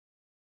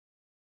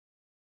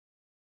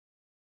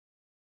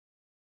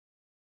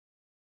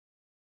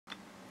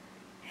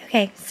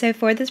Okay, so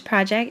for this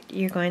project,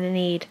 you're going to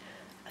need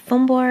a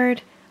foam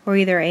board or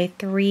either a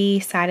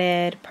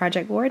 3-sided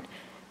project board,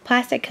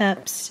 plastic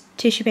cups,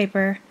 tissue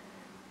paper,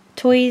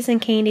 toys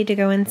and candy to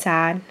go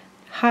inside,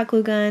 hot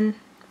glue gun,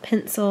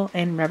 pencil,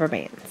 and rubber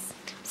bands.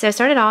 So I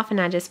started off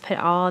and I just put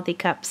all the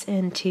cups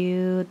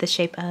into the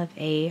shape of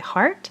a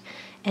heart,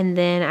 and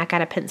then I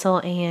got a pencil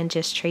and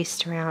just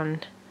traced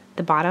around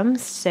the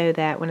bottoms so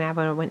that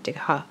whenever I went to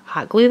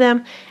hot glue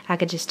them, I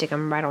could just stick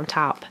them right on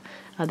top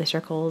of the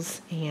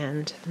circles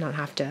and not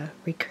have to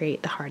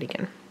recreate the heart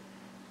again.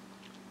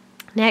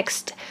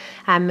 Next,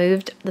 I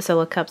moved the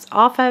solo cups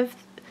off of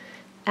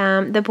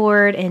the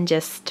board and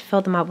just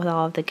filled them up with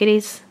all of the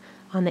goodies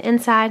on the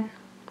inside.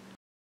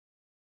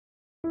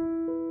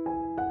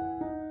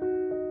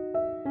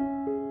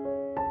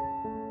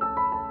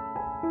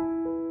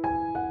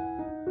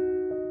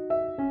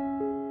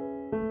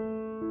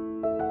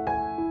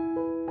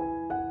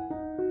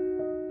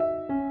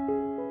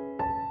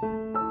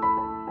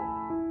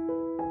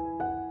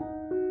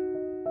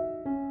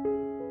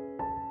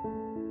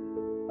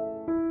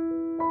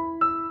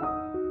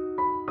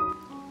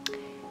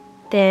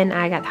 Then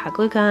I got the hot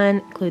glue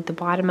gun, glued the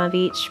bottom of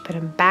each, put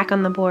them back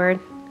on the board.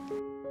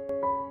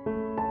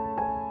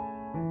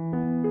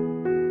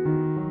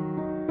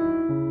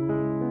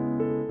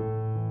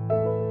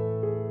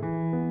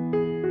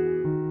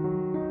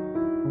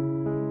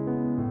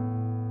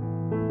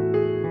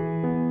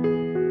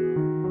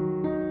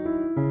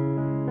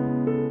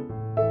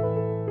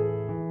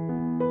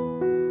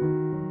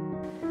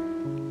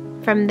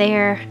 From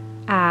there,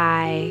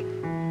 I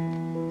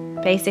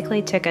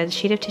basically took a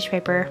sheet of tissue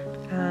paper.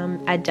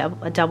 I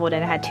doubled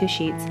it. I had 2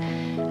 sheets,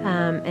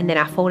 and then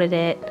I folded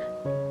it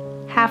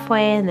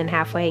halfway and then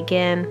halfway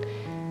again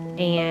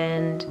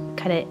and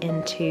cut it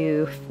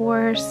into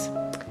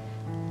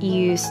 4s.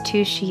 Used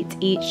 2 sheets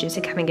each just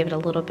to kind of give it a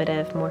little bit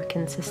of more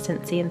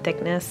consistency and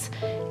thickness,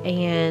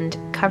 and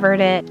covered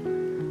it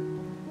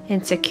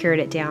and secured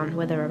it down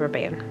with a rubber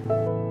band.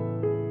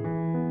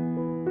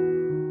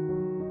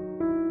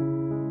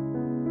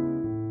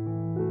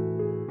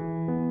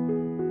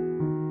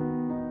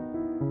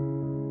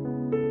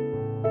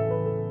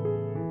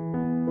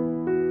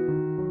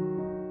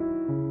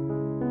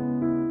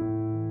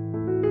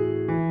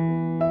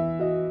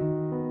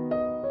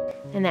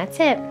 And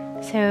that's it.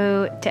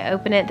 So to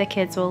open it, the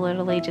kids will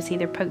literally just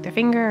either poke their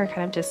finger or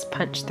kind of just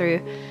punch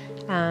through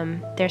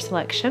their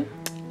selection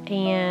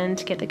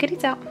and get the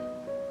goodies out.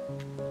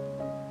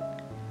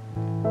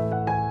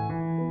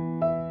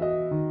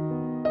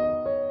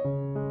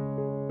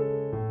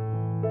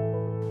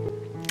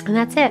 And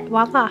that's it.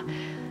 Voila.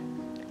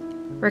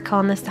 We're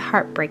calling this the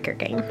Heartbreaker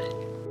game.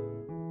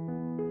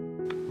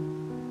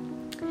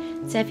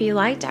 So if you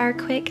liked our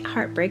quick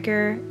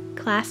Heartbreaker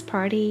class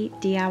party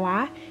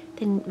DIY,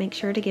 then make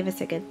sure to give us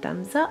a good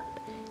thumbs up.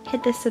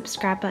 Hit the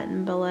subscribe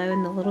button below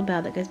and the little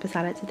bell that goes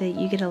beside it so that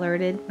you get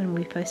alerted when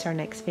we post our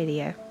next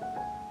video.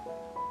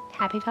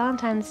 Happy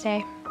Valentine's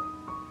Day!